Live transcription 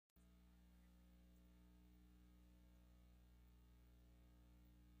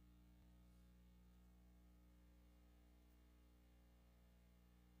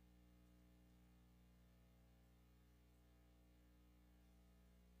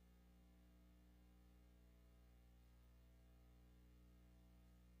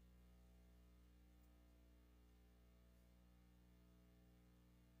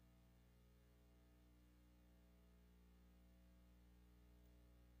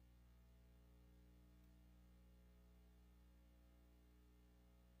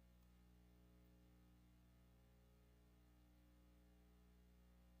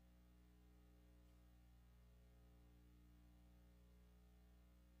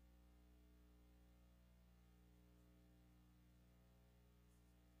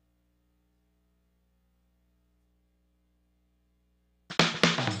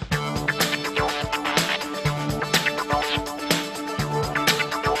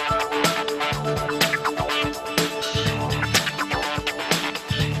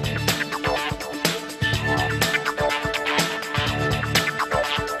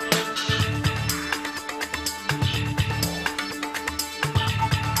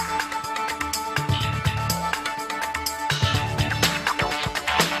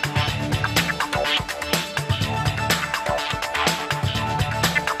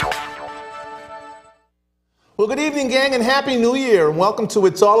good evening, gang, and Happy New Year, and welcome to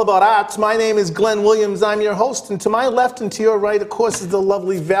It's All About Arts. My name is Glenn Williams. I'm your host, and to my left and to your right, of course, is the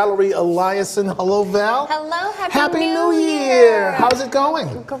lovely Valerie Eliason. Hello, Val. Hello, Happy New Year. How's it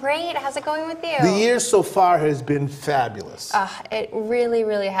going? Great. How's it going with you? The year so far has been fabulous. It really,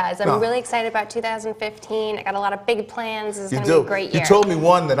 really has. I'm really excited about 2015. I got a lot of big plans. It's going to be a great year. You told me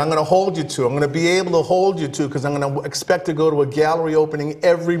one that I'm going to hold you to. I'm going to be able to hold you to because I'm going to expect to go to a gallery opening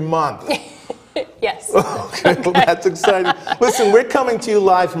every month. Yes. Okay, well, that's exciting. Listen, we're coming to you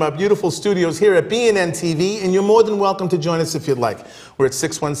live from our beautiful studios here at BNN TV, and you're more than welcome to join us if you'd like. We're at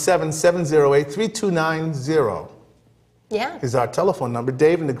 617-708-3290. Yeah. Is our telephone number.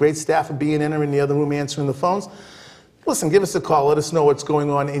 Dave and the great staff of BNN are in the other room answering the phones. Listen, give us a call. Let us know what's going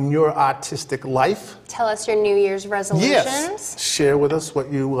on in your artistic life. Tell us your New Year's resolutions. Yes. Share with us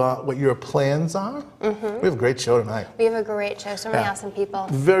what your plans are. Mm-hmm. We have a great show tonight. We have a great show. So many awesome people.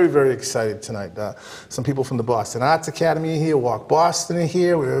 Very, very excited tonight. Some people from the Boston Arts Academy are here. WalkBoston are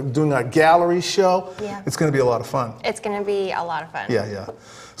here. We're doing our gallery show. Yeah. It's going to be a lot of fun. It's going to be a lot of fun. Yeah, yeah.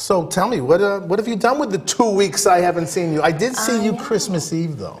 So tell me, what have you done with the 2 weeks I haven't seen you? I did see you Christmas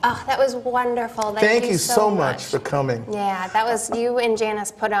Eve, though. Oh, that was wonderful. Thank you so much for coming. Yeah, that was, you and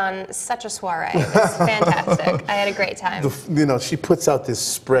Janice put on such a soiree. It was fantastic. I had a great time. She puts out this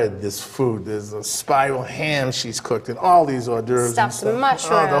spread, this food. There's a spiral ham she's cooked and all these hors d'oeuvres. Stuffed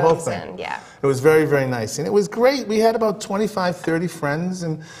mushrooms. Oh, the whole thing. And, yeah. It was very, very nice. And it was great. We had about 25, 30 friends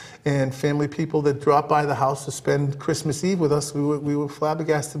and family people that dropped by the house to spend Christmas Eve with us. We were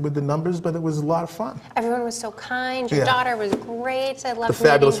flabbergasted with the numbers, but it was a lot of fun. Everyone was so kind. Your daughter was great. I loved the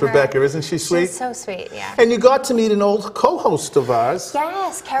fabulous meeting her. Rebecca, isn't she sweet? She's so sweet, yeah. And you got to meet an old co-host of ours.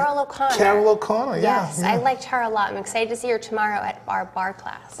 Yes, Carol O'Connor. Carol O'Connor, yeah. Yes, I liked her a lot. I'm excited to see her tomorrow at our bar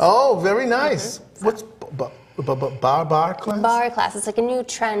class. Oh, very nice. Mm-hmm. What's bar class? Bar class. It's like a new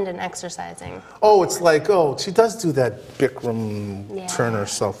trend in exercising. Oh, it's like, she does do that Bikram, turn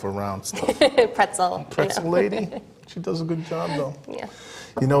herself around stuff. Pretzel lady. She does a good job, though. Yeah.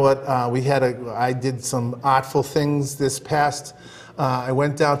 You know what? I did some artful things this past. I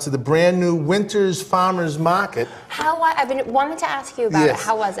went down to the brand new Winters Farmers Market. I've been wanting to ask you about it.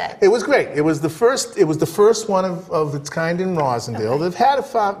 How was it? It was great. It was the first one of its kind in Rosendale. Okay. They've had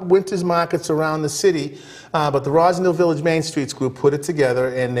Winters markets around the city, but the Rosendale Village Main Streets group put it together,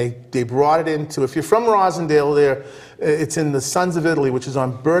 and they brought it into. If you're from Rosendale, it's in the Sons of Italy, which is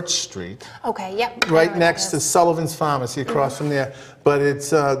on Birch Street. Okay. Yep. Right next to Sullivan's Pharmacy, across from there. But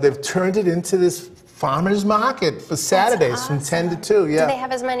they've turned it into this farmers market for Saturdays from 10 to 2, yeah. Do they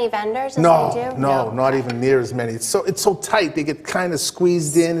have as many vendors as they do? No, not even near as many. It's so tight. They get kind of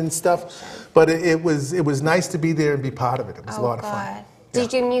squeezed in and stuff. But it was nice to be there and be part of it. It was a lot of fun.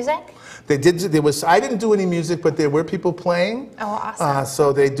 Did you do music? They did. I didn't do any music, but there were people playing. Oh, awesome.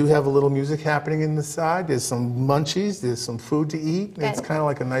 So they do have a little music happening in the side. There's some munchies. There's some food to eat. Good. It's kind of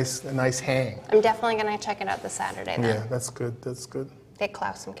like a nice hang. I'm definitely going to check it out this Saturday then. Yeah, that's good. That's good. Get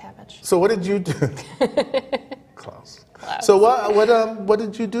Klaus some cabbage. So what did you do? Klaus. So what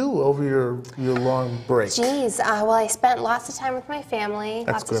did you do over your long break? Geez, well, I spent lots of time with my family,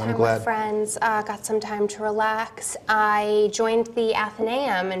 lots of time with friends, got some time to relax. I joined the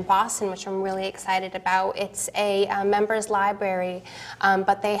Athenaeum in Boston, which I'm really excited about. It's a members library,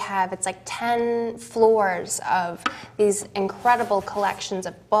 but it's like 10 floors of these incredible collections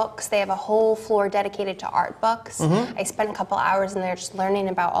of books. They have a whole floor dedicated to art books. Mm-hmm. I spent a couple hours in there just learning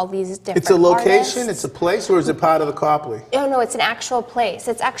about all these different It's a location, artists. It's a place, or is it part of the Copley? Oh, no, it's an actual place.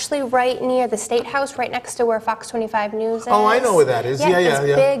 It's actually right near the State House, right next to where Fox 25 News is. Oh, I know where that is. Yeah.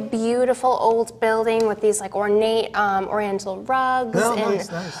 Big, beautiful old building with these like ornate Oriental rugs. Nice.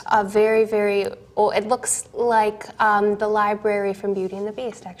 A very, very old. It looks like the library from Beauty and the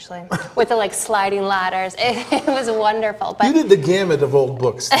Beast, actually, with the like sliding ladders. It was wonderful. But you did the gamut of old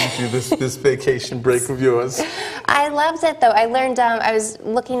books, didn't you, this vacation break of yours? I loved it, though. I learned, I was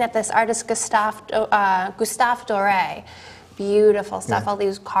looking at this artist, Gustave Doré. Beautiful stuff, all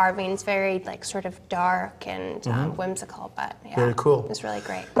these carvings, very like sort of dark and whimsical, but yeah, very cool. It was really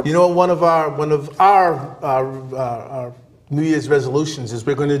great. You know, one of our New Year's resolutions is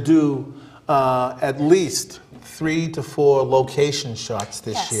we're going to do at least 3 to 4 location shots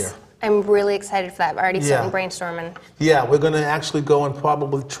this year. I'm really excited for that. I've already started brainstorming. Yeah, we're going to actually go and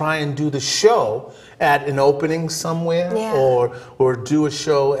probably try and do the show at an opening somewhere, or do a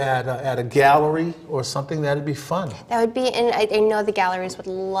show at a gallery or something. That'd be fun. That would be, and I know the galleries would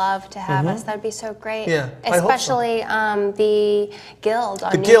love to have us. That'd be so great. Yeah, especially the Guild.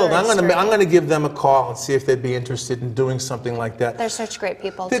 The Guild. I'm going to give them a call and see if they'd be interested in doing something like that. They're such great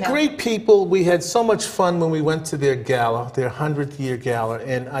people. They're great people. We had so much fun when we went to their gala, their 100th year gala,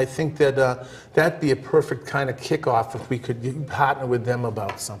 and I think think that that'd be a perfect kind of kickoff if we could partner with them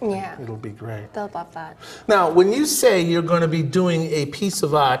about something. Yeah. It'll be great. They'll love that. Now, when you say you're going to be doing a piece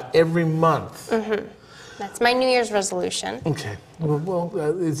of art every month. Mm-hmm. That's my New Year's resolution. Okay. Well,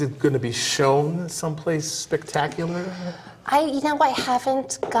 is it going to be shown someplace spectacular? You know, I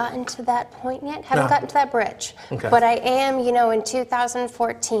haven't gotten to that point yet. Haven't gotten to that bridge. Okay. But I am, you know, in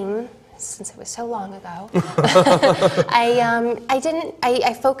 2014, since it was so long ago,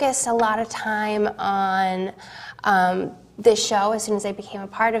 I focused a lot of time on this show as soon as I became a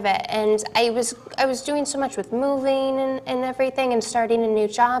part of it, and I was doing so much with moving and everything, and starting a new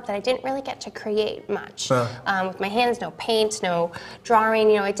job that I didn't really get to create much with my hands. No paint, no drawing.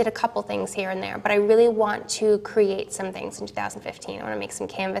 You know, I did a couple things here and there, but I really want to create some things in 2015. I want to make some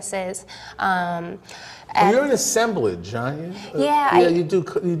canvases. You're an assemblage, aren't you? Yeah, you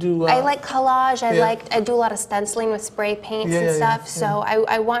do. I like collage. I do a lot of stenciling with spray paints and stuff. So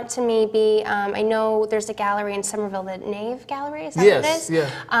I want to maybe. I know there's a gallery in Somerville, the Nave Gallery. Is that what it is?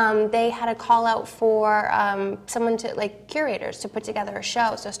 Yeah. They had a call out for someone to curators to put together a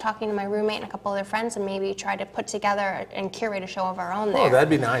show. So I was talking to my roommate and a couple other friends, and maybe try to put together and curate a show of our own there. Oh, that'd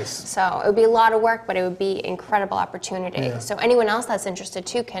be nice. So it would be a lot of work, but it would be incredible opportunity. Yeah. So anyone else that's interested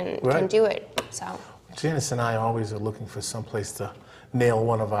too can do it. So. Janice and I always are looking for some place to nail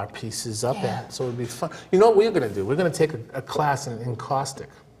one of our pieces up at, so it'd be fun. You know what we're going to do? We're going to take a class in caustic.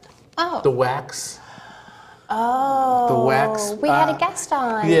 Oh. The wax. Oh. The wax. We had a guest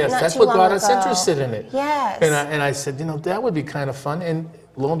on. Yes, not that's too what long got us ago. interested in it. Yes. And I said, you know, that would be kind of fun. And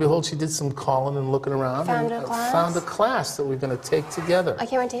lo and behold, she did some calling and looking around. Found a class that we're going to take together. I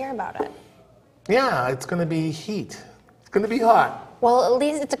can't wait to hear about it. Yeah, it's going to be heat. It's going to be hot. Well, at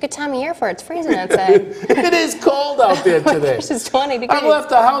least it's a good time of year for it. It's freezing outside. It is cold out there today. It's just 20 degrees. I left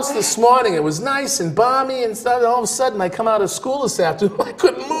the house this morning. It was nice and balmy and stuff. And all of a sudden, I come out of school this afternoon. I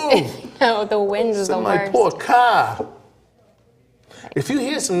couldn't move. No, the wind is the worst. My poor car. If you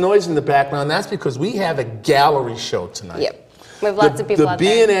hear some noise in the background, that's because we have a gallery show tonight. Yep. We have lots of people out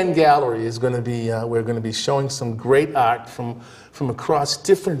there. The B&N Gallery is going to be, we're going to be showing some great art from across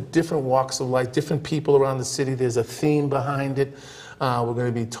different walks of life, different people around the city. There's a theme behind it. We're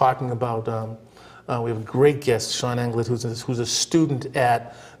going to be talking about, we have a great guest, Sean Englert, who's a student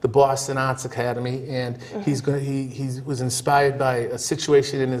at the Boston Arts Academy, and he was inspired by a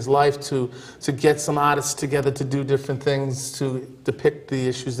situation in his life to get some artists together to do different things, to depict the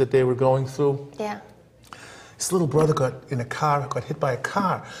issues that they were going through. Yeah. His little brother got hit by a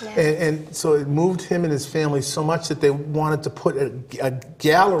car. Yeah. And so it moved him and his family so much that they wanted to put a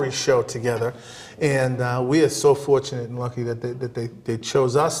gallery show together. And we are so fortunate and lucky that they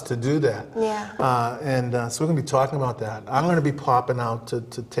chose us to do that. Yeah. So we're going to be talking about that. I'm going to be popping out to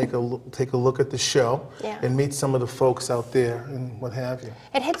take a look at the show and meet some of the folks out there and what have you.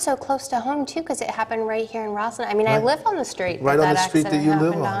 It hit so close to home too because it happened right here in Roslyn. I mean, I live on the street right on the street that you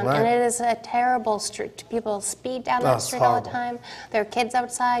live on, and it is a terrible street. People speed down that street all the time. There are kids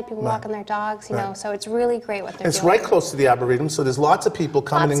outside, people walking their dogs. You know, so it's really great what they're doing. It's right close to the Arboretum, so there's lots of people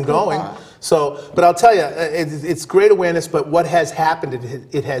coming and going. So, but I'll tell you, it's great awareness, but what has happened,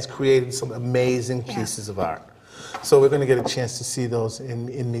 it has created some amazing pieces of art. So we're going to get a chance to see those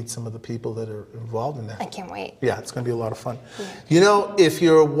and meet some of the people that are involved in that. I can't wait. Yeah, it's going to be a lot of fun. Yeah. You know, if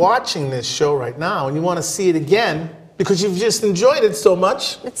you're watching this show right now and you want to see it again, because you've just enjoyed it so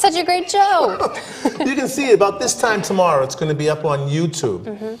much. It's such a great show. You can see it about this time tomorrow. It's going to be up on YouTube.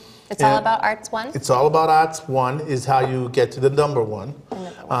 Mm-hmm. It's all about Arts 1? It's all about Arts 1 is how you get to the number 1.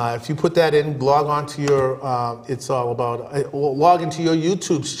 If you put that in, log onto your, log into your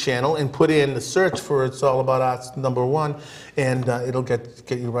YouTube's channel and put in the search for It's All About Arts number 1, and it'll get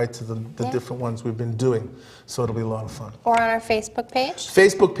you right to the different ones we've been doing. So it'll be a lot of fun. Or on our Facebook page?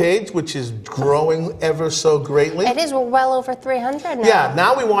 Facebook page, which is growing ever so greatly. It is. We're well over 300 now. Yeah,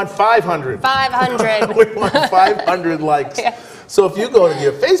 now we want 500. 500. We want 500 likes. Yeah. So if you go to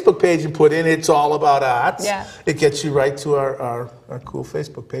your Facebook page and put in It's All About Arts, it gets you right to our cool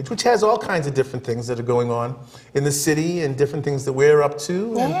Facebook page, which has all kinds of different things that are going on in the city and different things that we're up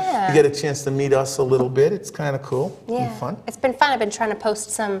to. Yeah. And you get a chance to meet us a little bit. It's kind of cool and fun. It's been fun. I've been trying to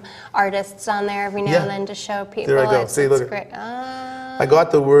post some artists on there every now and then to show people. There I go. See, look. Great. I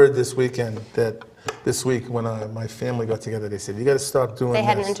got the word this weekend that this week when my family got together, they said, you got to start doing this. They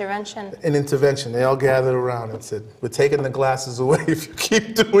had an intervention. An intervention. They all gathered around and said, we're taking the glasses away if you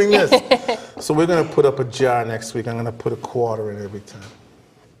keep doing this. So we're going to put up a jar next week. I'm going to put a quarter in every time.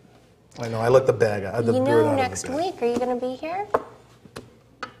 I know, I let the bag out. The bird out next week, are you going to be here?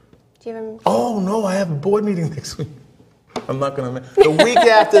 Do you have Oh, no, I have a board meeting next week. I'm not going to. The week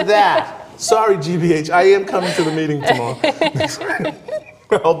after that. Sorry, GBH. I am coming to the meeting tomorrow.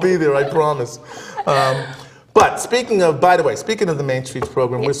 I'll be there, I promise. But by the way, speaking of the Main Streets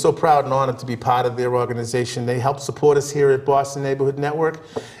program, we're so proud and honored to be part of their organization. They help support us here at Boston Neighborhood Network,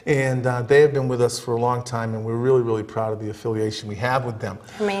 and they have been with us for a long time, and we're really, really proud of the affiliation we have with them.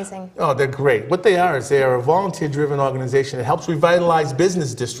 Amazing. Oh, they're great. What they are is they are a volunteer-driven organization that helps revitalize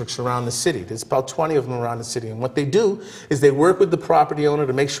business districts around the city. There's about 20 of them around the city, and what they do is they work with the property owner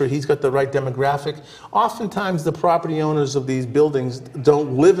to make sure he's got the right demographic. Oftentimes, the property owners of these buildings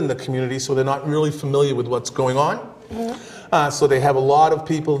don't live in the community, so they're not really familiar with what's going on. So they have a lot of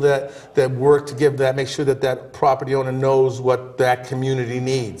people that work to make sure that property owner knows what that community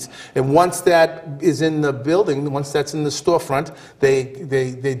needs. And once that is in the building, once that's in the storefront,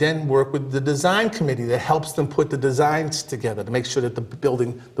 they then work with the design committee that helps them put the designs together to make sure that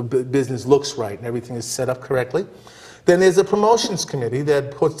the business looks right and everything is set up correctly. Then there's a promotions committee that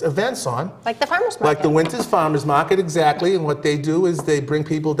puts events on. Like the farmers market. Like the Winter's Farmers Market, exactly. And what they do is they bring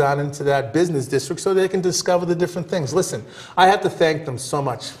people down into that business district so they can discover the different things. Listen, I have to thank them so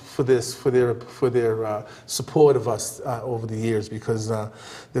much for this, for their support of us over the years, because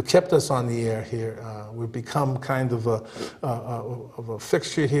they've kept us on the air here. We've become kind of a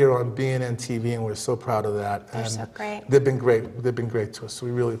fixture here on BNN TV, and we're so proud of that. They're so great. They've been great. They've been great to us, so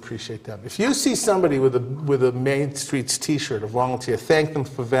we really appreciate them. If you see somebody with a Main Streets T-shirt, a volunteer, thank them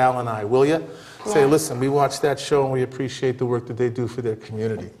for Val and I, will you? Say, listen, we watched that show and we appreciate the work that they do for their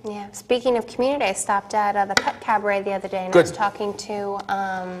community. Yeah. Speaking of community, I stopped at the Pet Cabaret the other day, and I was talking to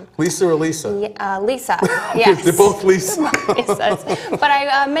Lisa or Lisa? Lisa. Yes. They're both Lisa. But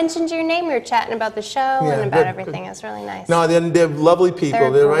I mentioned your name. We were chatting about the show and about everything. It was really nice. No, they're lovely people.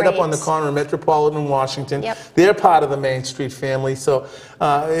 They're right up on the great. corner of Metropolitan and Washington. Yep. They're part of the Main Street family, so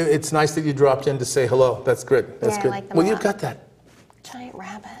it's nice that you dropped in to say hello. That's good. That's good. I like them a Well, lot. you've got that Giant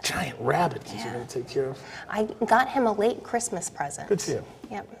rabbit. giant rabbit that you're going to take care of. I got him a late Christmas present. Good for you.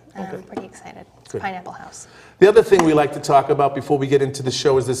 Yep, and I'm pretty excited. It's Good. Pineapple House. The other thing we like to talk about before we get into the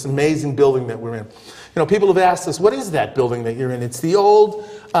show is this amazing building that we're in. You know, people have asked us, what is that building that you're in? It's the old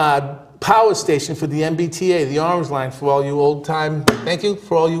power station for the MBTA, the Orange Line, for all you old-time, thank you,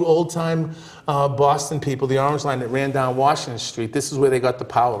 for all you old-time Boston people, the Orange Line that ran down Washington Street. This is where they got the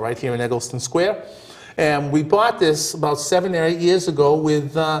power, right here in Eggleston Square. And we bought this about 7 or 8 years ago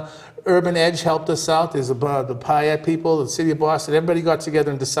with Urban Edge helped us out. There's the Payette people, the city of Boston, everybody got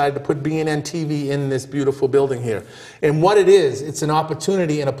together and decided to put BNN TV in this beautiful building here. And what it is, it's an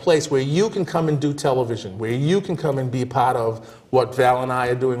opportunity in a place where you can come and do television, where you can come and be part of what Val and I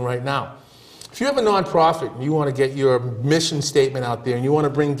are doing right now. If you have a nonprofit and you want to get your mission statement out there and you want to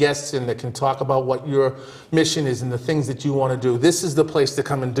bring guests in that can talk about what your mission is and the things that you want to do, this is the place to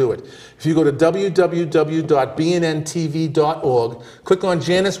come and do it. If you go to www.bnntv.org, click on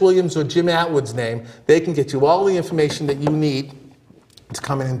Janice Williams or Jim Atwood's name, they can get you all the information that you need to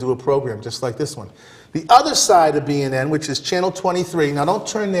come in and do a program just like this one. The other side of BNN, which is Channel 23, now don't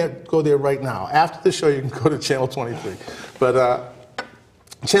go there right now. After the show, you can go to Channel 23. But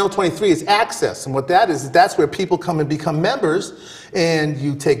Channel 23 is access, and what that is that's where people come and become members, and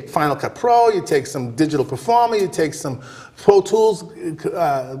you take Final Cut Pro, you take some digital performer, you take some Pro Tools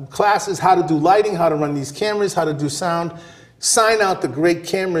classes, how to do lighting, how to run these cameras, how to do sound, sign out the great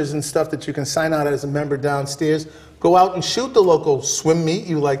cameras and stuff that you can sign out as a member downstairs, go out and shoot the local swim meet,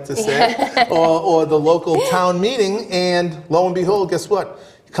 you like to say, or the local town meeting, and lo and behold, guess what?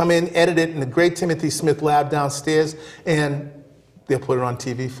 You come in, edit it in the great Timothy Smith lab downstairs, and they'll put it on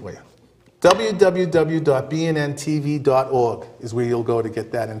TV for you. www.bnntv.org is where you'll go to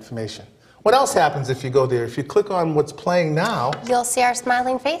get that information. What else happens if you go there? If you click on what's playing now, you'll see our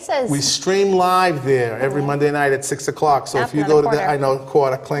smiling faces. We stream live there every Monday night at 6 o'clock. So if you go to that, I know,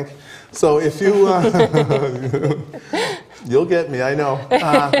 quarter, clink. So if you, you'll get me, I know.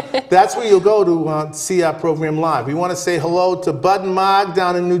 That's where you'll go to see our program live. We want to say hello to Bud and Marg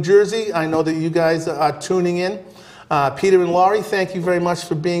down in New Jersey. I know that you guys are tuning in. Peter and Laurie, thank you very much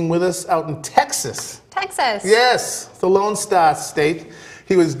for being with us out in Texas. Texas. Yes, the Lone Star State.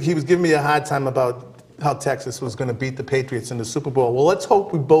 He was giving me a hard time about how Texas was going to beat the Patriots in the Super Bowl. Well, let's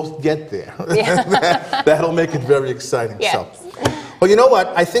hope we both get there. Yeah. That'll make it very exciting. Yes. So. Well, you know what?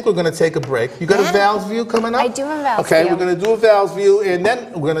 I think we're going to take a break. You got a Val's View coming up? I do have a Val's View. Okay, View. we're going to do a Val's View, and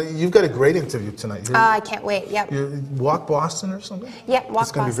then you've got a great interview tonight. I can't wait, yep. You WalkBoston or something? Yep, WalkBoston.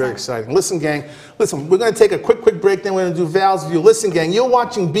 It's going to be very exciting. Listen, gang, we're going to take a quick break, then we're going to do Val's View. Listen, gang, you're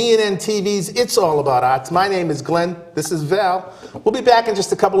watching BNN TV's It's All About Arts. My name is Glenn. This is Val. We'll be back in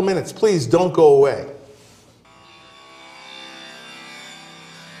just a couple of minutes. Please don't go away.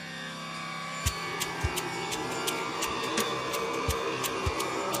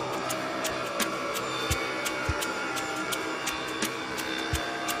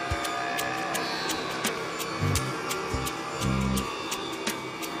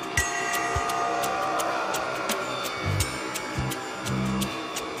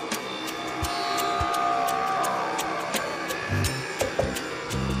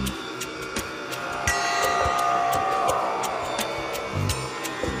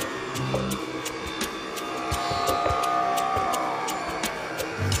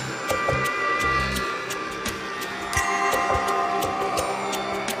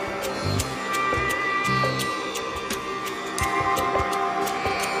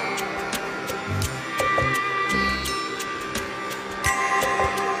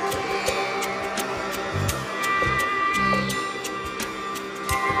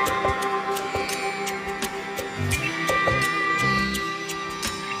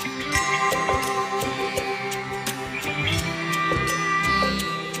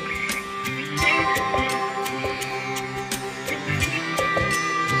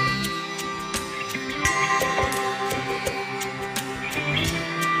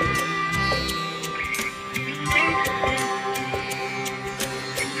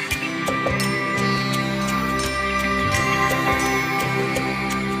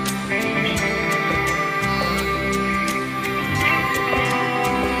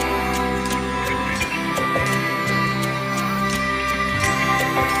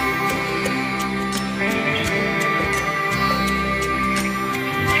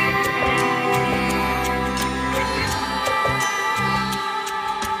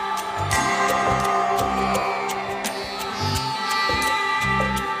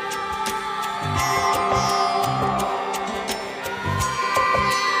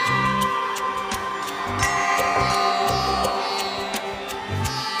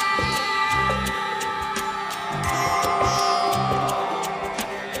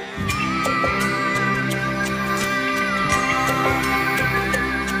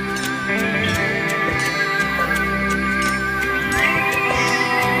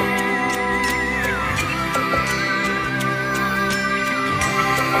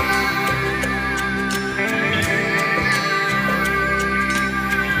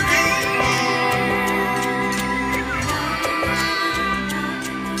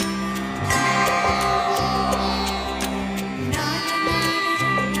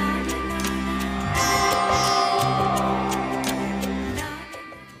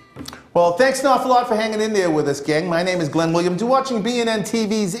 Well, thanks an awful lot for hanging in there with us, gang. My name is Glenn Williams. You're watching BNN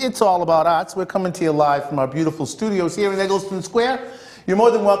TV's It's All About Arts. We're coming to you live from our beautiful studios here in Eggleston Square. You're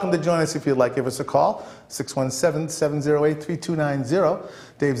more than welcome to join us if you'd like. Give us a call, 617-708-3290.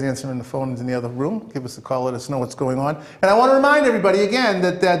 Dave's answering the phone in the other room. Give us a call, let us know what's going on. And I want to remind everybody again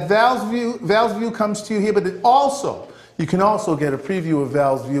that Val's View comes to you here, but that also, you can also get a preview of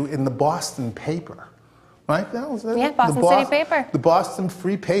Val's View in the Boston paper. Right, Val? Is that yeah, Boston City paper. The Boston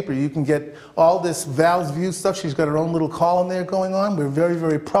Free Paper. You can get all this Val's View stuff. She's got her own little column there going on. We're very,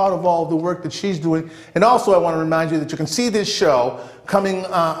 very proud of all of the work that she's doing. And also, I want to remind you that you can see this show coming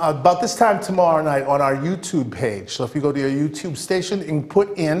about this time tomorrow night on our YouTube page. So if you go to your YouTube station and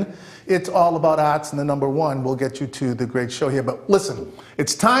put in It's All About Arts and the number 1, we'll get you to the great show here. But listen,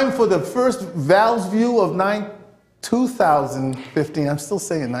 it's time for the first Val's View of 2015. I'm still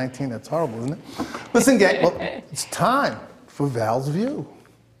saying 19. That's horrible, isn't it? Listen, gang, well, it's time for Val's View.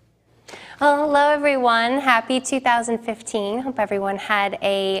 Well, hello, everyone. Happy 2015. Hope everyone had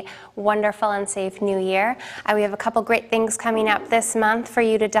a wonderful and safe new year. We have a couple great things coming up this month for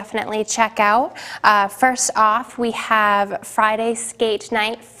you to definitely check out. First off, we have Friday Skate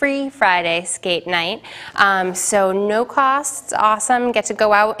Night, free Friday Skate Night. So no cost, it's awesome. Get to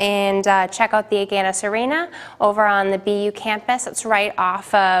go out and check out the Aganis Arena over on the BU campus. It's right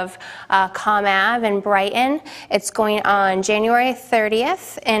off of Com Ave in Brighton. It's going on January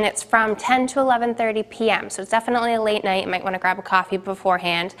 30th, and it's from 10 to 11:30 p.m. So it's definitely a late night. You might want to grab a coffee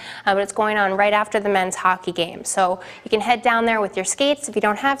beforehand. But it's going on right after the men's hockey game. So you can head down there with your skates. If you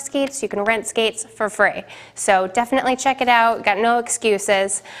don't have skates, you can rent skates for free. So definitely check it out. Got no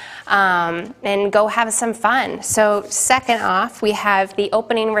excuses. And go have some fun. So second off, we have the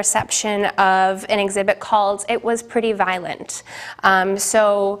opening reception of an exhibit called It Was Pretty Violent.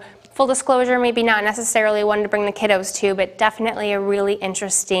 Full disclosure, maybe not necessarily one to bring the kiddos to, but definitely a really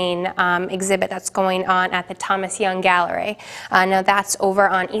interesting exhibit that's going on at the Thomas Young Gallery. Now that's over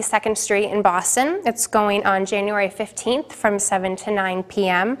on East 2nd Street in Boston. It's going on January 15th from 7 to 9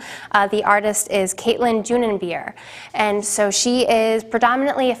 p.m. The artist is Caitlin Junenbier, and so she is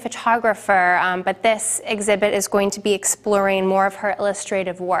predominantly a photographer, but this exhibit is going to be exploring more of her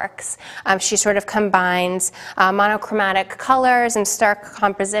illustrative works. She sort of combines monochromatic colors and stark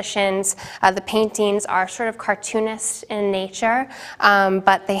composition. The paintings are sort of cartoonist in nature,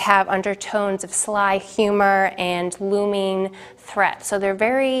 but they have undertones of sly humor and looming threat. So they're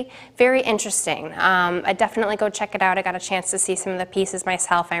very, very interesting. I definitely go check it out. I got a chance to see some of the pieces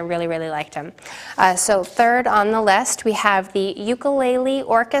myself. I really, really liked them. So third on the list, we have the Ukulele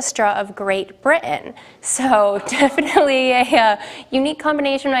Orchestra of Great Britain. So definitely a unique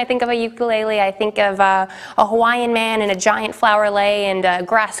combination. When I think of a ukulele, I think of a Hawaiian man in a giant flower lei and a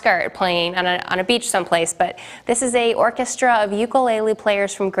grass skirt playing on a beach someplace. But this is a orchestra of ukulele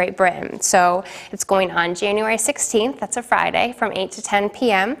players from Great Britain. So it's going on January 16th, that's a Friday, from 8 to 10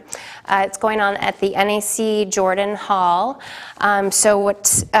 p.m. It's going on at the NAC Jordan Hall. So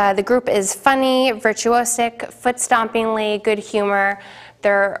what the group is funny, virtuosic, foot-stompingly, good humor.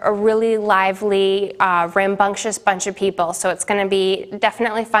 They're a really lively, rambunctious bunch of people, so it's going to be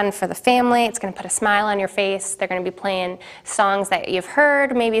definitely fun for the family. It's going to put a smile on your face. They're going to be playing songs that you've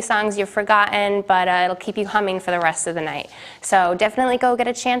heard, maybe songs you've forgotten, but it'll keep you humming for the rest of the night. So definitely go get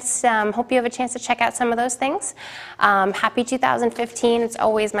a chance. Hope you have a chance to check out some of those things. Happy 2015. It's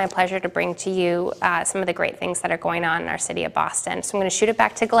always my pleasure to bring to you some of the great things that are going on in our city of Boston. So I'm going to shoot it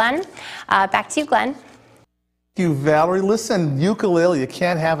back to Glenn. Back to you, Glenn. Thank you, Valerie. Listen, ukulele, you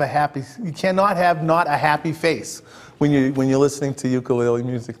cannot have not a happy face when you're listening to ukulele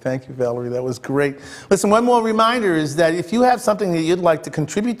music. Thank you, Valerie. That was great. Listen, one more reminder is that if you have something that you'd like to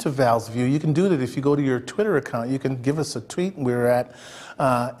contribute to Val's View, you can do that if you go to your Twitter account. You can give us a tweet. We're at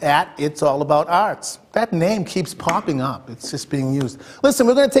It's All About Arts. That name keeps popping up. It's just being used. Listen,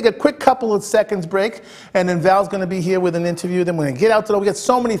 we're going to take a quick couple of seconds break, and then Val's going to be here with an interview. Then we're going to get out the door. We got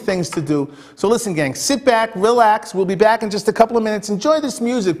so many things to do. So listen, gang, sit back, relax. We'll be back in just a couple of minutes. Enjoy this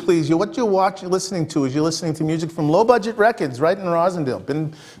music, please. What you're listening to is you're listening to music from Low Budget Records right in Rosendale.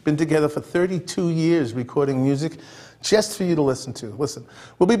 Been together for 32 years recording music just for you to listen to. Listen,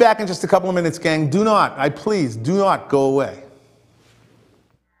 we'll be back in just a couple of minutes, gang. Please do not go away.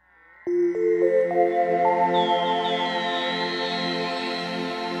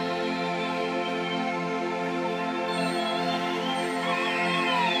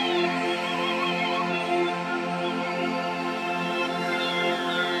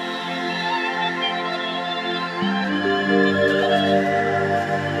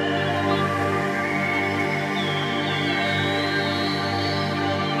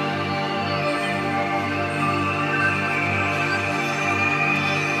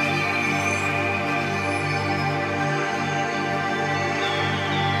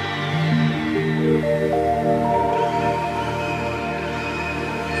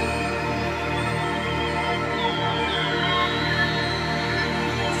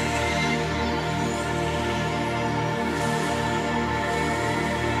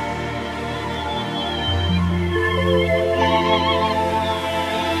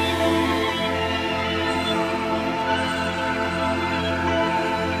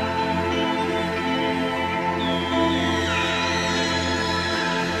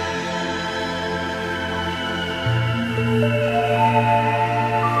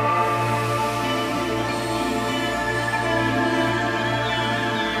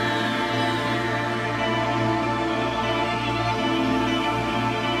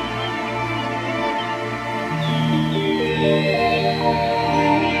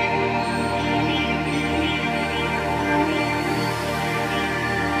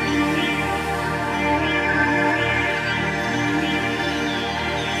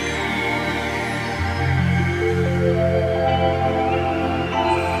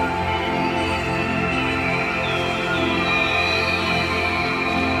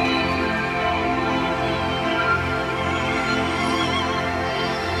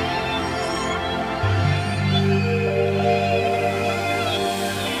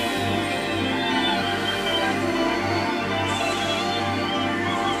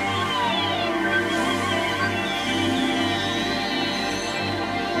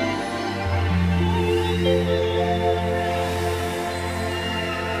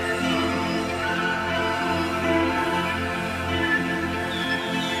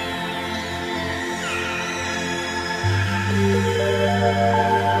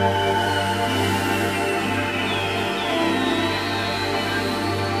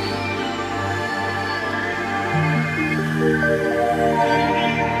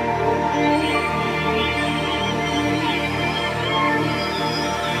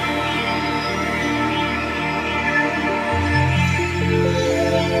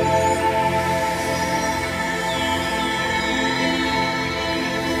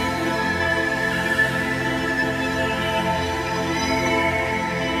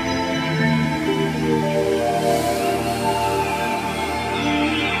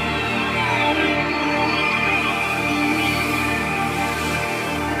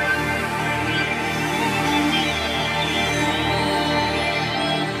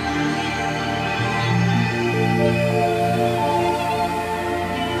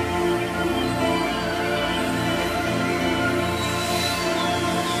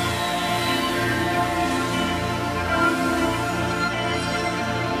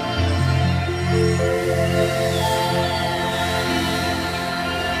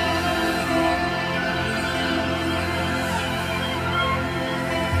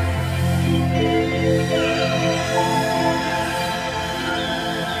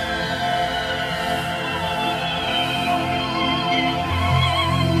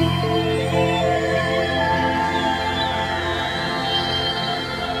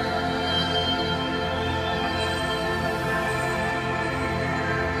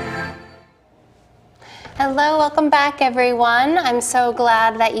 Hello, welcome back everyone. I'm so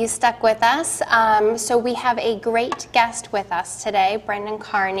glad that you stuck with us. So we have a great guest with us today, Brendan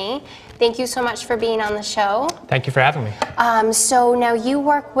Kearney. Thank you so much for being on the show. Thank you for having me. So now you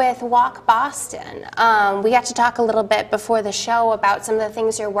work with WalkBoston. We got to talk a little bit before the show about some of the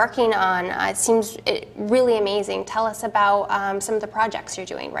things you're working on. It seems really amazing. Tell us about some of the projects you're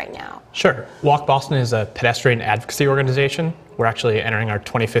doing right now. Sure. WalkBoston is a pedestrian advocacy organization. We're actually entering our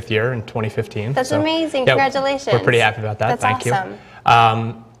 25th year in 2015. That's amazing. Congratulations. We're pretty happy about that. That's Thank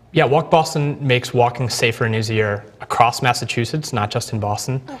awesome. you. Yeah, WalkBoston makes walking safer and easier across Massachusetts, not just in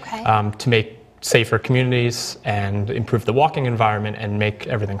Boston, to make safer communities and improve the walking environment and make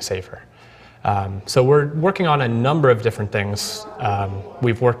everything safer. So we're working on a number of different things.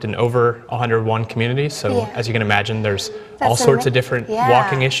 We've worked in over 101 communities, so as you can imagine, there's all sorts of different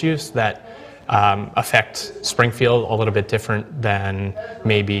walking issues that affect Springfield a little bit different than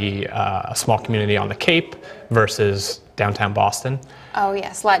maybe a small community on the Cape versus downtown Boston. Oh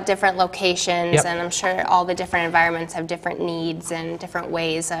yes, a lot of different locations, and I'm sure all the different environments have different needs and different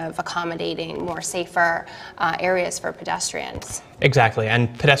ways of accommodating more safer areas for pedestrians. Exactly,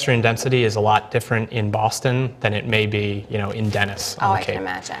 and pedestrian density is a lot different in Boston than it may be, in Dennis on the Cape. I can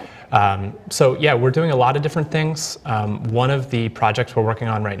imagine. So yeah, we're doing a lot of different things. One of the projects we're working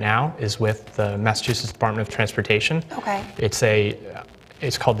on right now is with the Massachusetts Department of Transportation. Okay.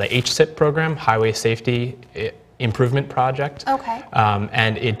 It's called the HSIP program, Highway Safety Improvement Project. Okay.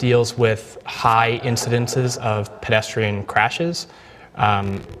 And it deals with high incidences of pedestrian crashes.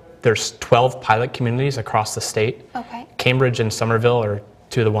 There's 12 pilot communities across the state. Okay. Cambridge and Somerville are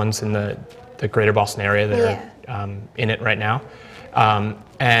two of the ones in the greater Boston area that are in it right now.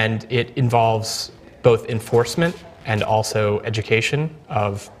 And it involves both enforcement and also education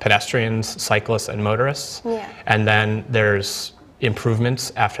of pedestrians, cyclists, and motorists. Yeah. And then there's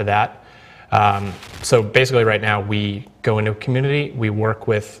improvements after that. So basically right now we go into a community, we work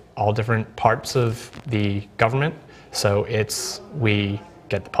with all different parts of the government. So we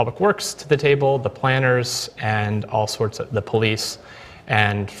get the public works to the table, the planners, and all sorts of the police.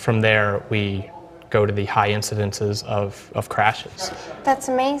 And from there we go to the high incidences of crashes. That's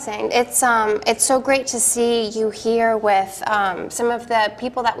amazing. It's so great to see you here with some of the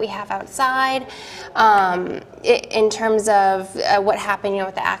people that we have outside in terms of what happened,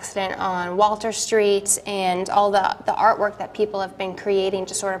 with the accident on Walter Street and all the artwork that people have been creating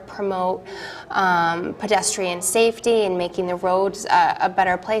to sort of promote pedestrian safety and making the roads a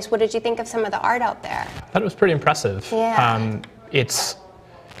better place. What did you think of some of the art out there? I thought it was pretty impressive. Yeah.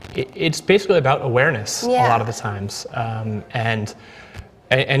 It's basically about awareness a lot of the times, and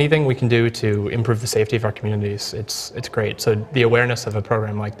anything we can do to improve the safety of our communities, it's great. So the awareness of a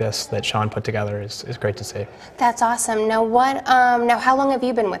program like this that Sean put together is great to see. That's awesome. Now how long have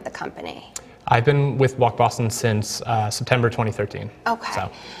you been with the company? I've been with WalkBoston since September 2013. Okay.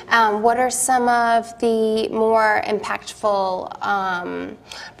 So. What are some of the more impactful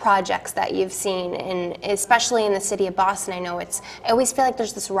projects that you've seen, especially in the city of Boston? I always feel like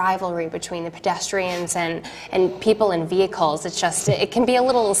there's this rivalry between the pedestrians and people in vehicles. It can be a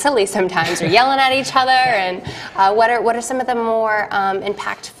little silly sometimes. They're yelling at each other. And what are some of the more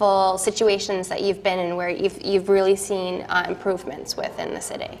impactful situations that you've been in where you've really seen improvements within the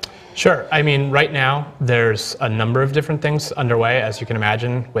city? Sure. I mean, right now, there's a number of different things underway, as you can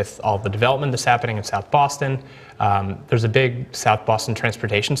imagine, with all the development that's happening in South Boston. There's a big South Boston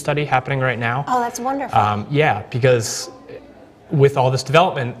transportation study happening right now. Oh, that's wonderful. Yeah, because with all this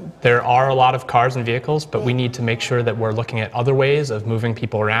development, there are a lot of cars and vehicles, but we need to make sure that we're looking at other ways of moving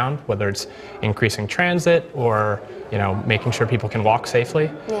people around, whether it's increasing transit or making sure people can walk safely.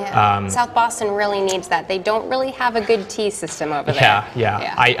 Yeah. South Boston really needs that. They don't really have a good T system over there.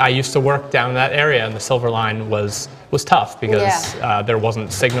 Yeah. I used to work down that area, and the Silver Line was tough because there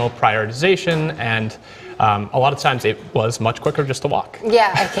wasn't signal prioritization, and a lot of times it was much quicker just to walk.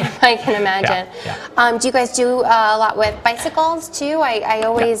 Yeah, I can imagine. Do you guys do a lot with bicycles too? I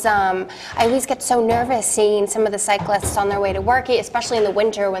always get so nervous seeing some of the cyclists on their way to work, especially in the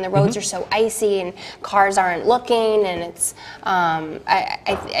winter when the roads are so icy and cars aren't looking. And it's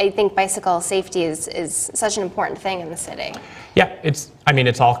I think bicycle safety is such an important thing in the city. Yeah, it's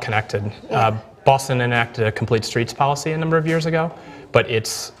all connected. Boston enacted a complete streets policy a number of years ago, but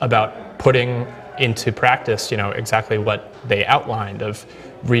it's about putting into practice, exactly what they outlined of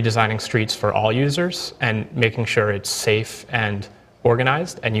redesigning streets for all users and making sure it's safe and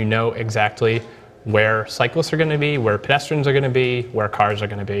organized, and exactly where cyclists are going to be, where pedestrians are going to be, where cars are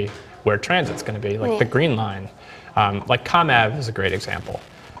going to be, where transit's going to be, like the Green Line. Like ComAv is a great example.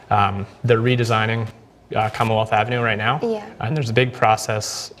 They're redesigning Commonwealth Avenue right now, and there's a big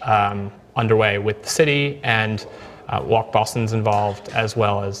process underway with the city, and WalkBoston's involved, as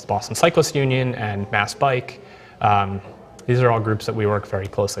well as the Boston Cyclist Union and Mass Bike. These are all groups that we work very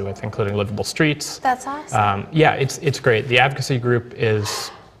closely with, including Livable Streets. That's awesome. Yeah, it's great. The advocacy group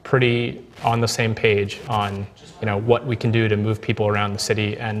is pretty on the same page on what we can do to move people around the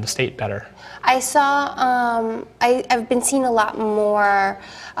city and the state better. I saw, I've been seeing a lot more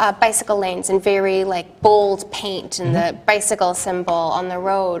bicycle lanes and very bold paint and the bicycle symbol on the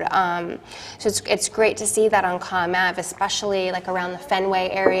road. So it's great to see that on Comm Ave, especially around the Fenway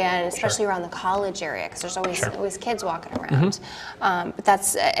area and especially around the college area, because there's always kids walking around. But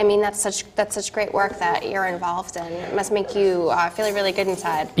that's such great work that you're involved in. It must make you feel really good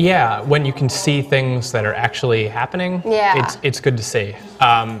inside. Yeah, when you can see things that are actually happening, it's good to see.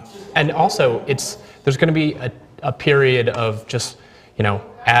 And also, there's going to be a period of just,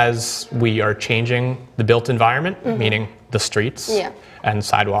 as we are changing the built environment, meaning the streets and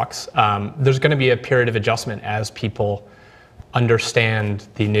sidewalks, there's going to be a period of adjustment as people understand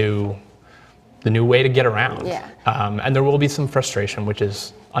the new way to get around. And there will be some frustration, which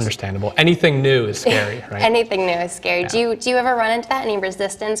is understandable. Anything new is scary, right? Anything new is scary. Yeah. Do you ever run into that? Any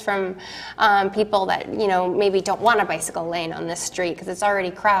resistance from people that maybe don't want a bicycle lane on this street because it's already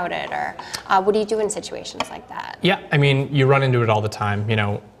crowded, or what do you do in situations like that? Yeah, you run into it all the time.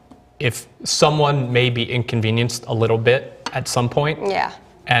 If someone may be inconvenienced a little bit at some point,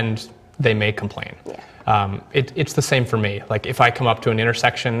 and they may complain. It's the same for me. If I come up to an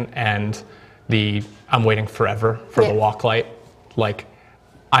intersection and I'm waiting forever for the walk light,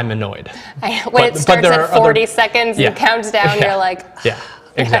 I'm annoyed. When it starts at 40 seconds and counts down, you're like...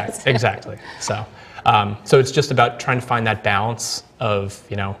 Exactly. So it's just about trying to find that balance of,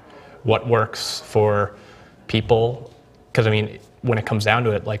 what works for people. Because, when it comes down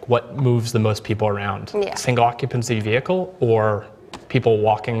to it, what moves the most people around? Single occupancy vehicle or people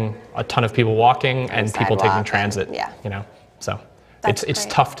walking, a ton of people walking and people taking transit, So it's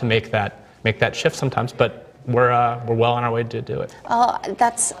tough to make that shift sometimes, but we're well on our way to do it. Oh,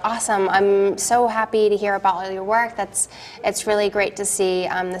 that's awesome. I'm so happy to hear about all your work. It's really great to see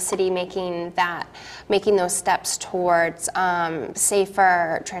the city making those steps towards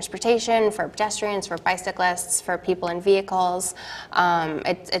safer transportation for pedestrians, for bicyclists, for people in vehicles.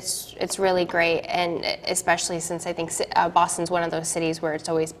 It's really great, and especially since I think Boston's one of those cities where it's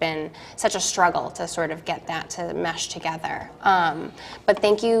always been such a struggle to sort of get that to mesh together. But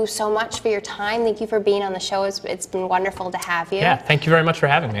thank you so much for your time. Thank you for being on the show. It's been wonderful to have you. Yeah, thank you very much for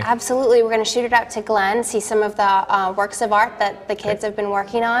having me. Absolutely. We're going to shoot it out to Glenn, see some of the works of art that the kids have been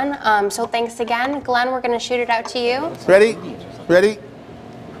working on. So thanks again. Glenn, we're going to shoot it out to you. Ready?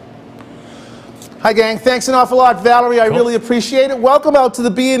 Hi, gang. Thanks an awful lot, Valerie. I really appreciate it. Welcome out to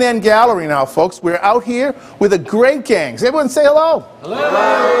the B&N Gallery now, folks. We're out here with a great gang. Everyone say hello.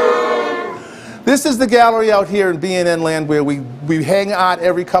 Hello. This is the gallery out here in B&N land where we hang out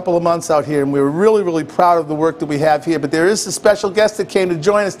every couple of months out here, and we're really, really proud of the work that we have here. But there is a special guest that came to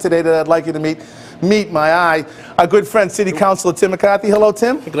join us today that I'd like you to meet my eye, our good friend, City Councilor Tim McCarthy. Hello,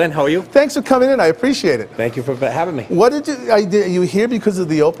 Tim. Hey, Glenn, how are you? Thanks for coming in. I appreciate it. Thank you for having me. What did you? Are you here because of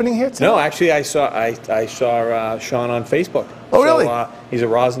the opening here today? No, actually, I saw Sean on Facebook. Oh, really? He's a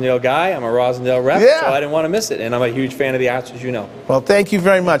Rosendale guy. I'm a Rosendale rep, so I didn't want to miss it. And I'm a huge fan of the arts, as you know. Well, thank you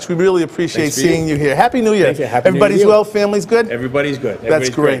very much. We really appreciate seeing you here. Happy New Year. Thank you. Happy Everybody's New Year. well? Family's good? Everybody's good. That's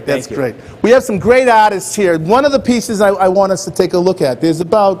great. That's great. We have some great artists here. One of the pieces I want us to take a look at, there's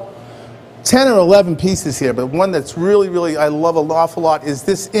about 10 or 11 pieces here, but one that's really, really I love an awful lot is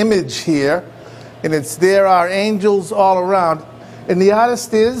this image here. And there are angels all around. And the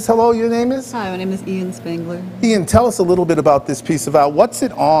artist is, hello, your name is? Hi, my name is Ian Spangler. Ian, tell us a little bit about this piece of art. What's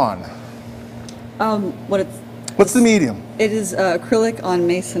it on? What's the medium? It is acrylic on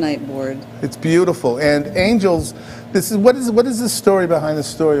masonite board. It's beautiful. And angels, what is the story behind the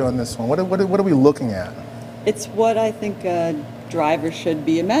story on this one? What are we looking at? It's what I think drivers should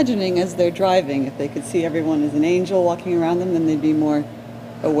be imagining as they're driving. If they could see everyone as an angel walking around them, then they'd be more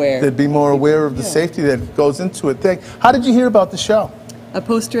aware. They'd be more aware of the safety that goes into it. How did you hear about the show? A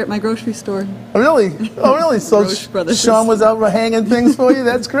poster at my grocery store. Oh, really? Oh, really? So Sean was out hanging things for you?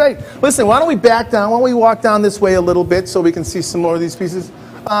 That's great. Listen, why don't we back down? Why don't we walk down this way a little bit so we can see some more of these pieces?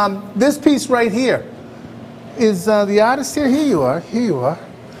 This piece right here is the artist here. Here you are. Here you are.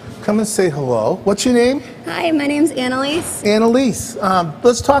 Come and say hello. What's your name? Hi, my name's Annalise. Annalise.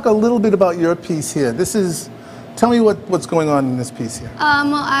 Let's talk a little bit about your piece here. Tell me what's going on in this piece here.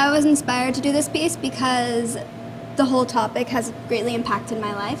 Well, I was inspired to do this piece because the whole topic has greatly impacted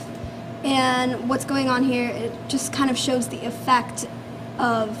my life. And what's going on here, it just kind of shows the effect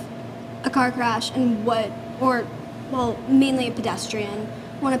of a car crash and mainly a pedestrian,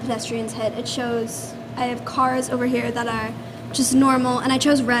 when a pedestrian's hit. It shows, I have cars over here that are just normal, and I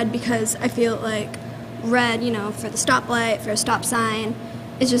chose red because I feel like red, you know, for the stoplight, for a stop sign,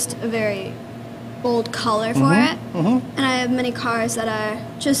 is just a very bold color for it. And I have many cars that are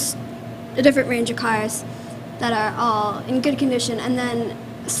just a different range of cars that are all in good condition. And then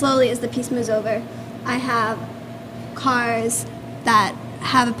slowly as the piece moves over, I have cars that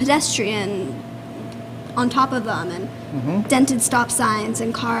have a pedestrian on top of them, and dented stop signs,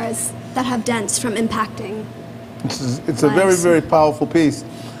 and cars that have dents from impacting. It's a very, very powerful piece.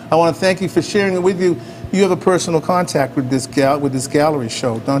 I want to thank you for sharing it with you. You have a personal contact with this gallery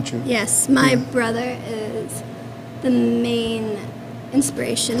show, don't you? Yes, my brother is the main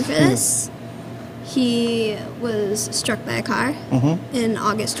inspiration for this. He was struck by a car in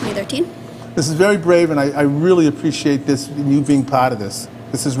August 2013. This is very brave, and I really appreciate this, you being part of this.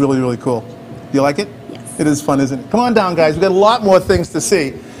 This is really, really cool. You like it? Yes. It is fun, isn't it? Come on down, guys. We've got a lot more things to see.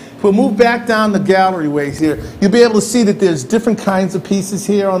 If we'll move back down the gallery ways here, you'll be able to see that there's different kinds of pieces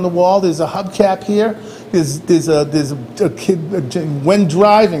here on the wall. There's a hubcap here. There's a kid, when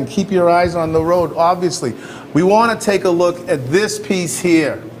driving, keep your eyes on the road, obviously. We want to take a look at this piece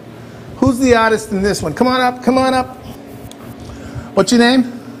here. Who's the artist in this one? Come on up, come on up. What's your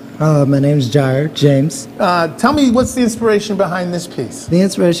name? My name's James. Tell me, what's the inspiration behind this piece? The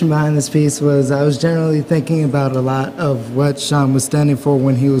inspiration behind this piece was I was generally thinking about a lot of what Sean was standing for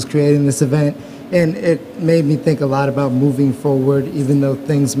when he was creating this event, and it made me think a lot about moving forward, even though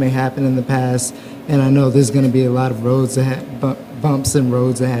things may happen in the past, and I know there's going to be a lot of roads ahead, bumps and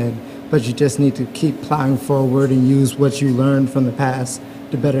roads ahead, but you just need to keep plowing forward and use what you learned from the past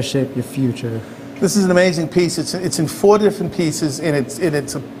to better shape your future. This is an amazing piece. It's in 4 different pieces, and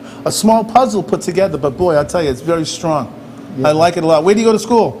it's a small puzzle put together, but boy, I'll tell you, it's very strong. Yeah. I like it a lot. Where do you go to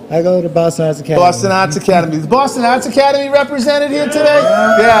school? I go to Boston Arts Academy. Boston Arts Academy. Is Boston Arts Academy represented here today?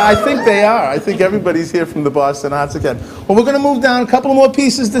 Yeah, I think they are. I think everybody's here from the Boston Arts Academy. Well, we're going to move down a couple more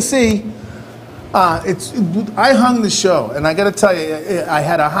pieces to see. I hung the show, and I got to tell you, I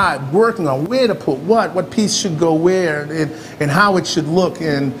had a heart working on where to put what piece should go where, and how it should look.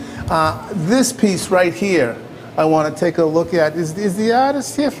 And this piece right here, I want to take a look at. Is the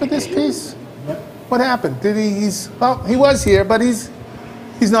artist here for this piece? What happened? Well, he was here, but he's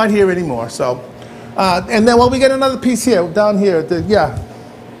not here anymore. So, and then we get another piece here, down here. Yeah.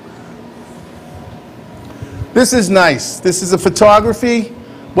 This is nice. This is a photography.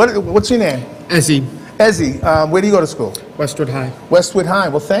 What's your name? Ezzy. Ezzy. Where do you go to school? Westwood High. Westwood High.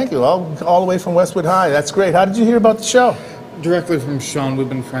 Well, thank you. All the way from Westwood High. That's great. How did you hear about the show? Directly from Sean. We've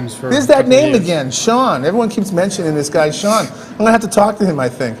been friends for There's that name again, Sean. Everyone keeps mentioning this guy, Sean. I'm going to have to talk to him, I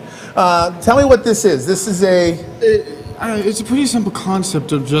think. Tell me what this is. This is it's a pretty simple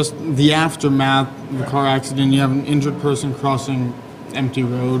concept of just the aftermath of a car accident. You have an injured person crossing empty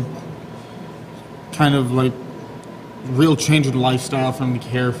road. Kind of like real change in lifestyle from the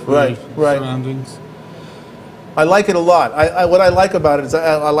carefree surroundings. I like it a lot. What I like about it is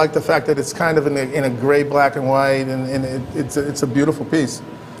I like the fact that it's kind of in a gray, black, and white, and it's a beautiful piece.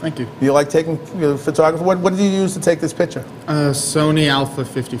 Thank you. You like taking photography? What did you use to take this picture? Sony Alpha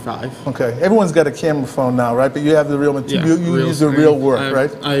 55. Okay. Everyone's got a camera phone now, right? But you have the real material. You use the real work,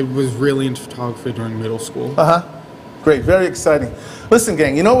 right? I was really into photography during middle school. Great. Very exciting. Listen,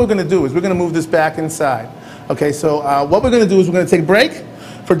 gang, you know what we're going to do is we're going to move this back inside. Okay, so what we're going to do is we're going to take a break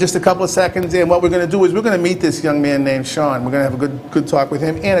for just a couple of seconds, and what we're going to do is we're going to meet this young man named Sean. We're going to have a good talk with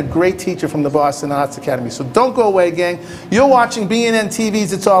him, and a great teacher from the Boston Arts Academy. So don't go away, gang. You're watching BNN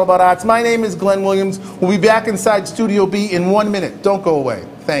TV's It's All About Arts. My name is Glenn Williams. We'll be back inside Studio B in 1 minute. Don't go away.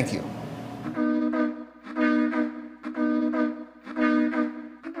 Thank you.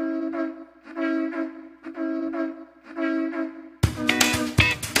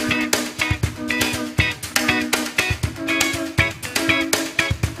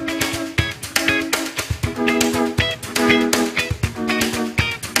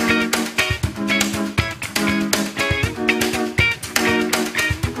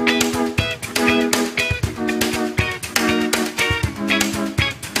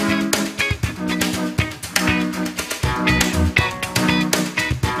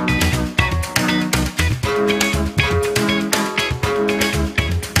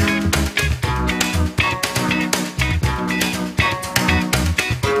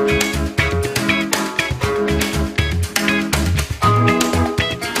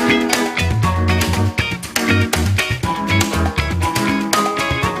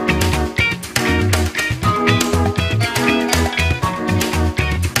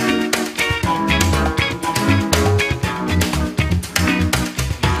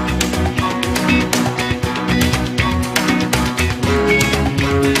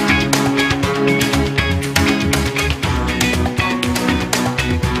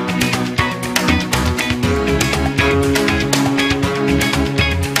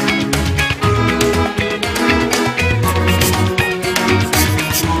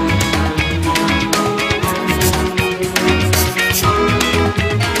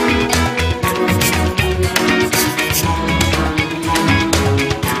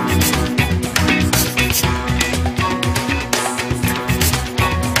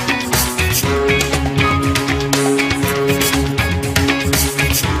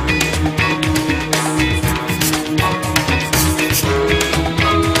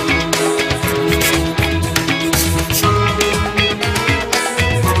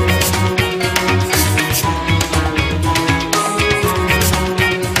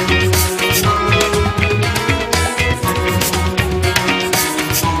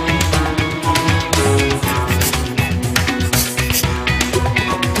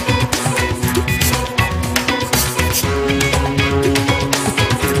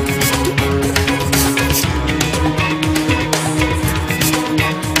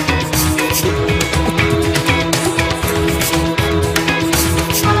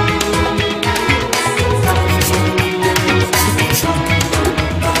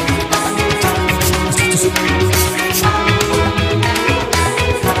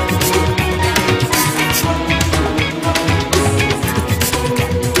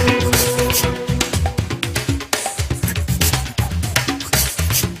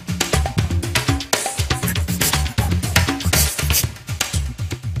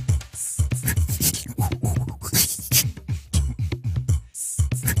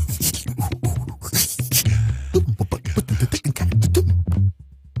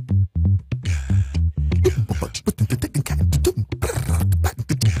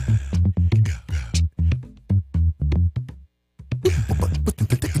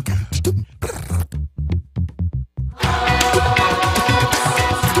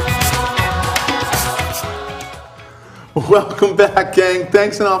 Welcome back, gang.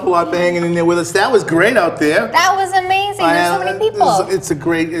 Thanks an awful lot for hanging in there with us. That was great out there. That was amazing. There's so many people. It's a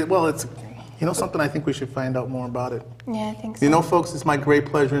great, well, it's, you know something, I think we should find out more about it. Yeah, I think so. You know, folks, it's my great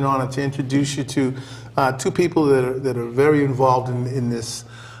pleasure and honor to introduce you to two people that are very involved in this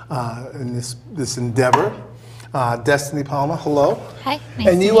endeavor. Destiny Palmer, hello. Hi, nice and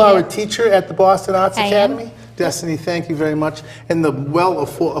to meet you are a teacher at the Boston Arts Academy? Am. Destiny, thank you very much. And the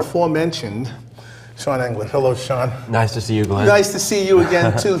aforementioned Sean Englert. Hello, Sean. Nice to see you, Glenn. Nice to see you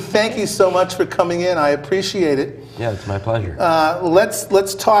again, too. Thank you so much for coming in. I appreciate it. Yeah, it's my pleasure.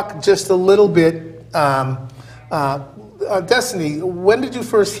 Let's talk just a little bit. Destiny, when did you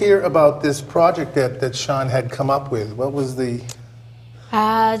first hear about this project that Sean had come up with? What was the... It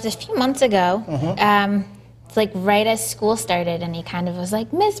was a few months ago. It's like right as school started, and he kind of was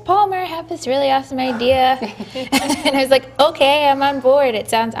like, Miss Palmer, I have this really awesome idea. And I was like, okay, I'm on board. It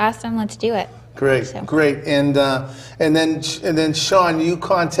sounds awesome. Let's do it. Great, So. great. And then Sean, you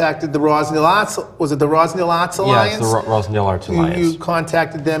contacted the Rosendale Arts. Was it the Rosendale Arts Alliance? Yeah, it's the Rosendale Arts Alliance. You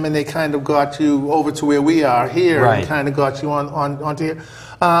contacted them, and they kind of got you over to where we are here, Right. and kind of got you onto here.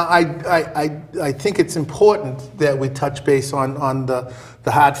 I think it's important that we touch base on the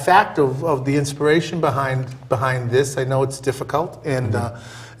hard fact of the inspiration behind this. I know it's difficult, and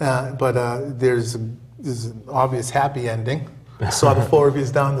but there's an obvious happy ending. I saw the four of you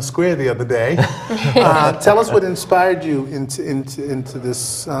down the square the other day. Tell us what inspired you into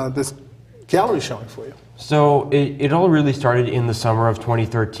this this gallery showing for you. So it all really started in the summer of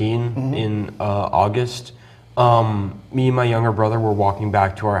 2013, in August. Me and my younger brother were walking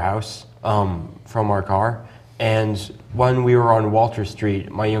back to our house from our car, and when we were on Walter Street,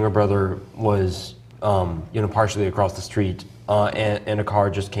 my younger brother was partially across the street, and a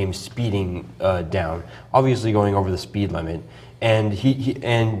car just came speeding down, obviously going over the speed limit. And he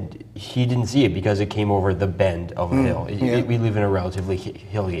didn't see it because it came over the bend of a hill. We live in a relatively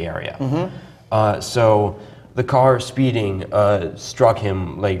hilly area. So the car speeding struck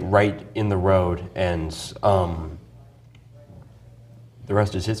him like right in the road, and the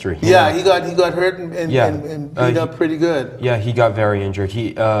rest is history. Yeah, he got hurt and beat up pretty good. Yeah, he got very injured.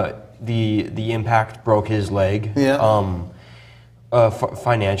 The impact broke his leg. Yeah.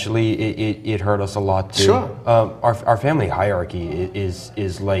 Financially, it hurt us a lot too. Sure. Our family hierarchy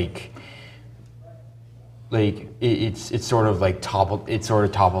is like it's sort of like toppled. It's sort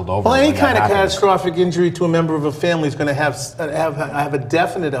of toppled over. Well, any kind of happens. catastrophic injury to a member of a family is going to have a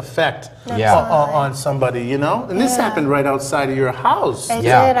definite effect Yeah. on somebody, you know. And this happened right outside of your house. It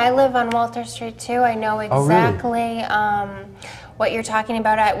Yeah. did. I live on Walter Street too. I know exactly what you're talking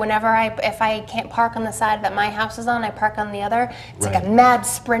about. If I can't park on the side that my house is on, I park on the other. It's like a mad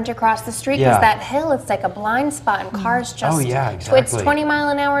sprint across the street because that hill, it's like a blind spot, and cars just. Oh yeah, exactly. It's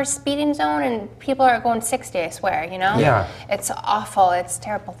 20-mile-an-hour speeding zone, and people are going 60. I swear, you know. Yeah. It's awful. It's a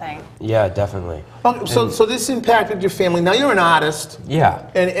terrible thing. Yeah, definly. Okay, so this impacted your family. Now you're an artist. Yeah.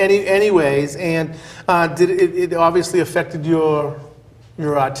 And anyways, and did it obviously affected your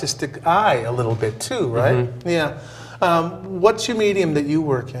artistic eye a little bit too, right? Yeah. What's your medium that you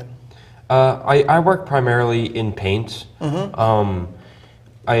work in? I work primarily in paint.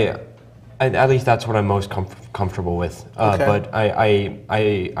 At least that's what I'm most comfortable with. Okay. But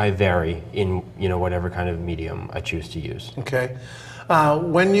I vary in whatever kind of medium I choose to use. Okay.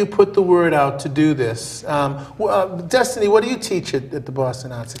 When you put the word out to do this, Destiny, what do you teach at the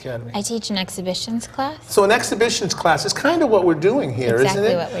Boston Arts Academy? I teach an exhibitions class. So an exhibitions class is kind of what we're doing here, Exactly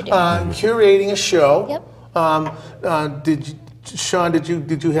isn't it? what we're doing. Curating a show. Yep. Sean,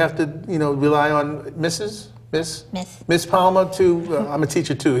 did you have to rely on Miss Palmer to? I'm a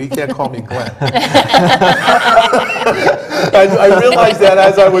teacher too. He can't call me Glenn. I realized that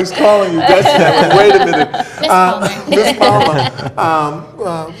as I was calling you, Destiny. Wait a minute, Miss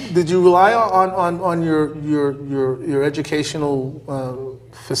Palmer. Did you rely on your educational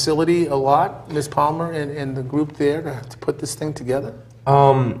facility a lot, Miss Palmer, and the group there to put this thing together?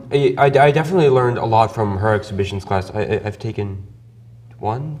 I definitely learned a lot from her exhibitions class. I've taken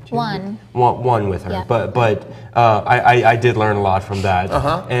one with her, but I did learn a lot from that.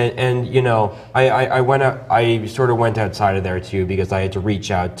 And I sort of went outside of there too because I had to reach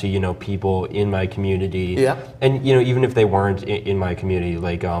out to people in my community. Yeah. And even if they weren't in my community,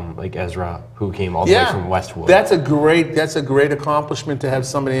 like Ezra, who came all the way from Westwood. That's a great accomplishment to have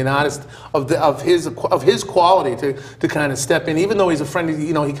somebody, an artist of his quality, to kind of step in, even though he's a friend.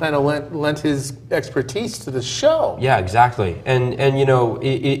 He kind of lent his expertise to the show. Yeah, exactly. And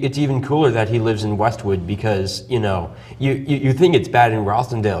it's even cooler that he lives in Westwood because you think it's bad in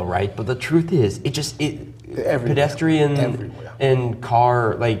Rosendale, right? But the truth is, pedestrian and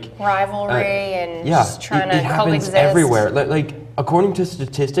car rivalry and yeah, just trying to happens coexist everywhere. Like according to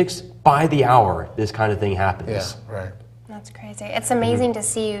statistics, by the hour, this kind of thing happens. Yeah, right. That's crazy. It's amazing to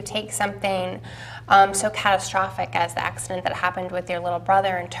see you take something so catastrophic as the accident that happened with your little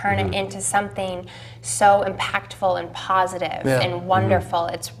brother and turn it into something so impactful and positive and wonderful.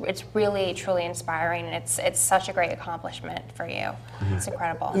 It's really, truly inspiring, and it's such a great accomplishment for you. It's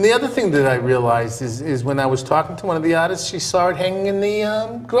incredible. And the other thing that I realized is when I was talking to one of the artists, she saw it hanging in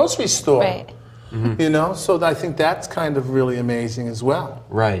the grocery store. Right. You know, so I think that's kind of really amazing as well.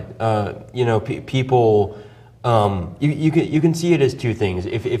 Right. You know, people. You can see it as two things.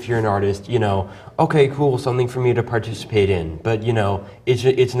 If you're an artist, you know, okay, cool, something for me to participate in. But you know,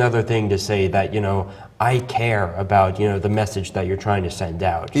 it's another thing to say that, you know, I care about, you know, the message that you're trying to send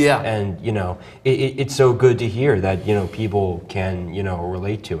out. Yeah. And you know, it's so good to hear that, you know, people can, you know,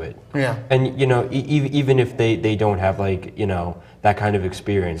 relate to it. Yeah. And you know, even if they don't have, like, you know, that kind of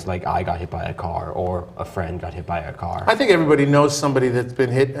experience, like I got hit by a car or a friend got hit by a car. I think everybody knows somebody that's been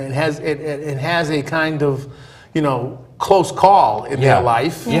hit and has a kind of, you know, close call in their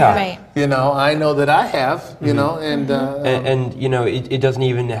life. Yeah. Right. You know, I know that I have, you know, and you know, it doesn't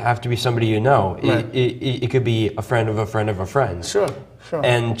even have to be somebody you know. Right. It could be a friend of a friend of a friend. Sure, sure.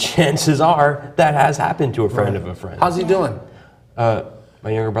 And chances are that has happened to a friend of a friend. How's he doing? My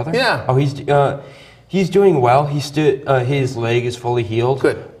younger brother? Yeah. Oh, he's doing well. His leg is fully healed.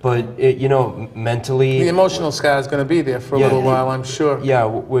 Good. But you know, mentally, The emotional scar is going to be there for a little while, I'm sure. yeah,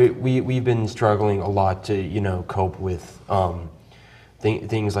 we've been struggling a lot to, you know, cope with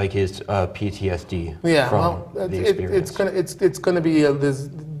things like his PTSD Yeah, from well, the experience. it's gonna be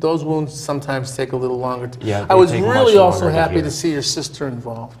those wounds sometimes take a little longer. Yeah, I they was take much really also longer to happy heal. to see your sister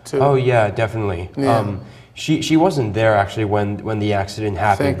involved too. Oh yeah, definitely. Yeah. She wasn't there actually when the accident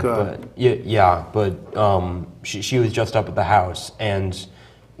happened. Thank God. But she was just up at the house, and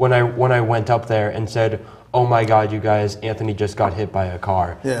when I went up there and said, "Oh my God, you guys, Anthony just got hit by a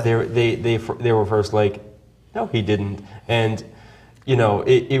car," Yeah. they were first like, "No, he didn't," and you know,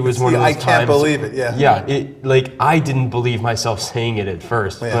 it was one of those I times. can't believe it. Yeah. Yeah, like I didn't believe myself saying it at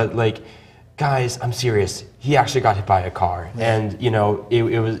first, Yeah. but like, guys, I'm serious. He actually got hit by a car, and you know,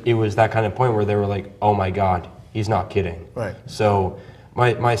 it was that kind of point where they were like, "Oh my God, he's not kidding." Right. So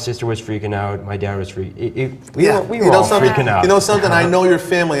my sister was freaking out. My dad was freaking. We You were know all something? freaking out. You know something? I know your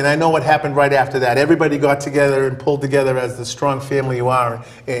family, and I know what happened right after that. Everybody got together and pulled together as the strong family you are,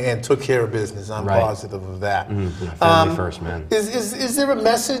 and took care of business. I'm Right. positive of that. Yeah, family first, man. Is there a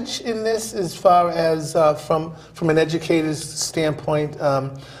message in this as far as from an educator's standpoint,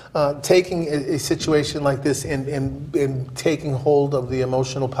 taking a situation like this and taking hold of the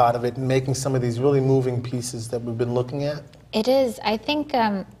emotional part of it and making some of these really moving pieces that we've been looking at? It is. I think,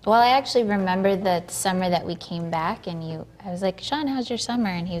 well, I actually remember the summer that we came back, and I was like, "Sean, how's your summer?"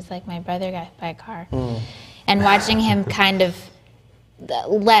 And he was like, "My brother got hit by a car." And watching him kind of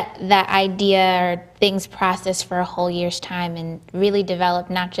let that idea or things process for a whole year's time and really develop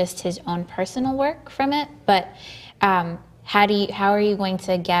not just his own personal work from it, but how are you going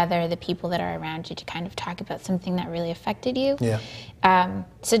to gather the people that are around you to kind of talk about something that really affected you? Yeah.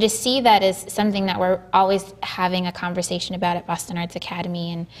 So to see that as something that we're always having a conversation about at Boston Arts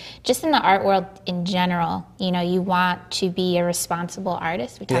Academy and just in the art world in general, you know, you want to be a responsible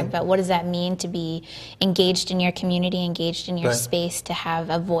artist. We talk about what does that mean to be engaged in your community, engaged in your space, to have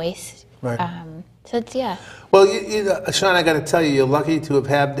a voice. Right. So it's, Well, Sean, I got to tell you, you're lucky to have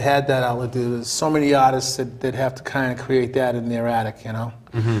had that outlet. There's so many artists that have to kind of create that in their attic, you know,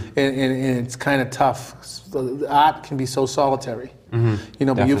 and it's kind of tough. The art can be so solitary, you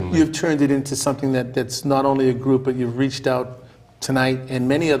know. But you've turned it into something that's not only a group, but you've reached out tonight and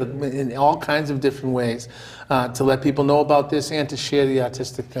many other in all kinds of different ways to let people know about this and to share the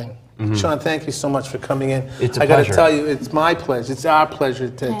artistic thing. Sean, thank you so much for coming in. It's a I got to pleasure. tell you, it's my pleasure. It's our pleasure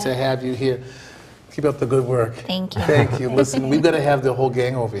to have you here. Keep up the good work. Thank you. Thank you. Listen, we've got to have the whole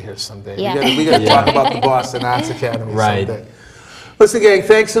gang over here someday. Yeah. We got to talk about the Boston Arts Academy Right. someday. Listen, gang,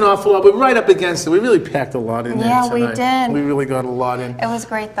 thanks an awful lot. We're right up against it. We really packed a lot in there Yeah, we tonight. did. We really got a lot in. It was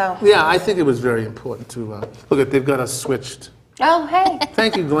great, though. Yeah, I think it was very important to look at. They've got us switched. Oh, hey.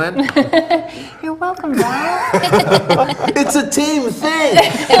 Thank you, Glenn. You're welcome, Val. It's a team thing.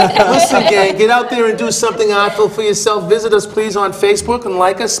 Listen, gang, get out there and do something artful for yourself. Visit us, please, on Facebook and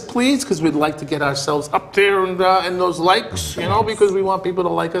like us, please, because we'd like to get ourselves up there and those likes, you know, because we want people to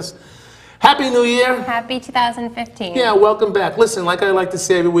like us. Happy New Year. Happy 2015. Yeah, welcome back. Listen, like I like to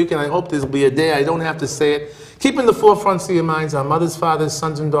say every week, and I hope there'll be a day I don't have to say it, keep in the forefront of your minds our mothers, fathers,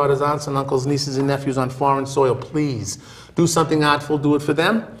 sons and daughters, aunts and uncles, nieces and nephews on foreign soil. Please do something artful. Do it for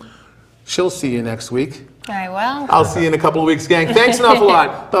them. She'll see you next week. I will. I'll see you in a couple of weeks, gang. Thanks an awful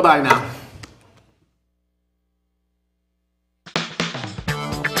lot. Bye-bye now.